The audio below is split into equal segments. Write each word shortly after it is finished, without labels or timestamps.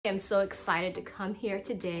I'm so excited to come here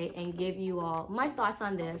today and give you all my thoughts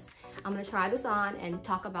on this. I'm going to try this on and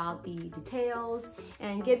talk about the details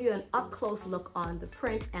and give you an up-close look on the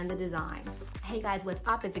print and the design. Hey guys, what's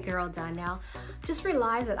up? It's your girl Donnell. Just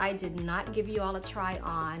realized that I did not give you all a try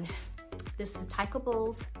on. This is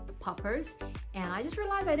Tykables Puppers, and I just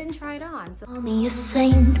realized I didn't try it on. So Call me a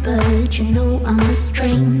saint, but you know I'm a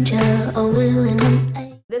stranger, all willing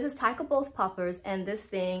and this is Tykables Puppers, and this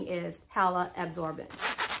thing is hella absorbent.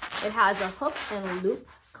 It has a hook and loop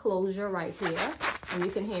closure right here, and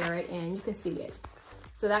you can hear it and you can see it.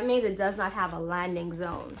 So that means it does not have a landing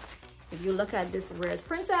zone. If you look at this Rare's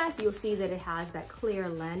Princess, you'll see that it has that clear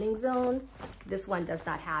landing zone. This one does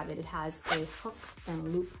not have it. It has a hook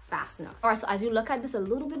and loop fastener. All right, so as you look at this a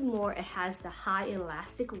little bit more, it has the high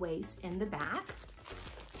elastic waist in the back.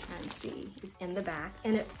 And see, it's in the back.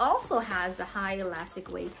 And it also has the high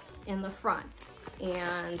elastic waist in the front.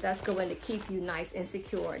 And that's going to keep you nice and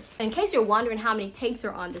secured. In case you're wondering how many tapes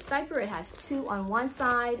are on this diaper, it has 2 on one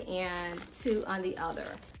side and 2 on the other.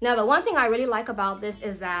 Now, the one thing I really like about this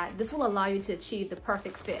is that this will allow you to achieve the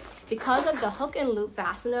perfect fit. Because of the hook and loop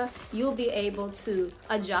fastener, you'll be able to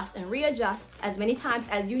adjust and readjust as many times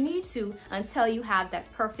as you need to until you have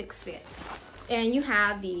that perfect fit. And you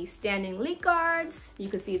have the standing leak guards. You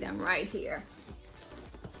can see them right here.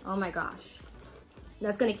 Oh my gosh.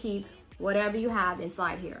 That's gonna keep whatever you have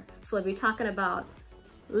inside here. So if you're talking about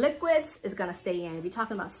liquids, it's gonna stay in. If you're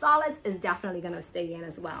talking about solids, it's definitely gonna stay in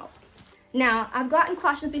as well. Now, I've gotten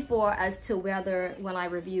questions before as to whether, when I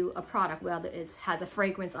review a product, whether it has a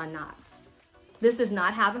fragrance or not. This does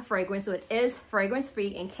not have a fragrance, so it is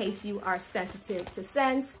fragrance-free in case you are sensitive to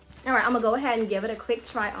scents. All right, I'm gonna go ahead and give it a quick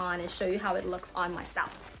try on and show you how it looks on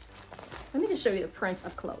myself. Let me just show you the prints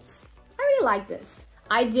up close. I really like this.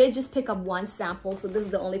 I did just pick up one sample, so this is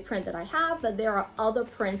the only print that I have, but there are other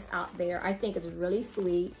prints out there. I think it's really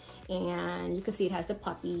sweet, and you can see it has the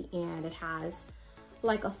puppy, and it has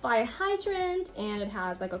like a fire hydrant, and it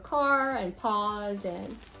has like a car and paws,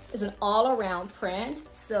 and it's an all-around print.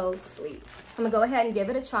 So sweet. I'm gonna go ahead and give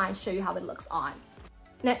it a try and show you how it looks on.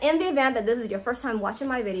 Now, in the event that this is your first time watching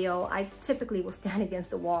my video, I typically will stand against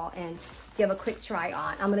the wall and give a quick try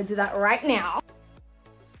on. I'm gonna do that right now.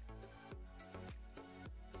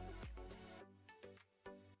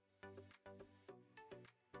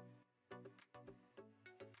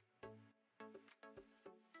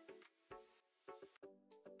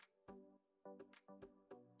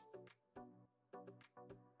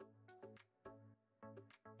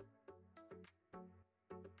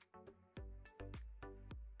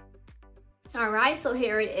 All right, so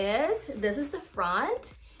here it is. This is the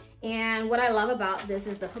front. And what I love about this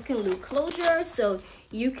is the hook and loop closure, so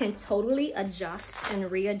you can totally adjust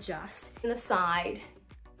and readjust. In the side,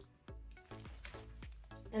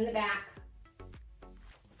 and the back.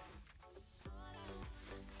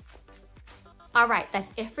 All right,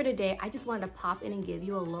 that's it for today. I just wanted to pop in and give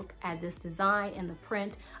you a look at this design and the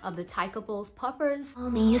print of the Tykables Puppers. Call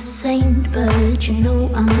me a saint, but you know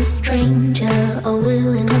I'm a stranger, all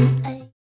willing and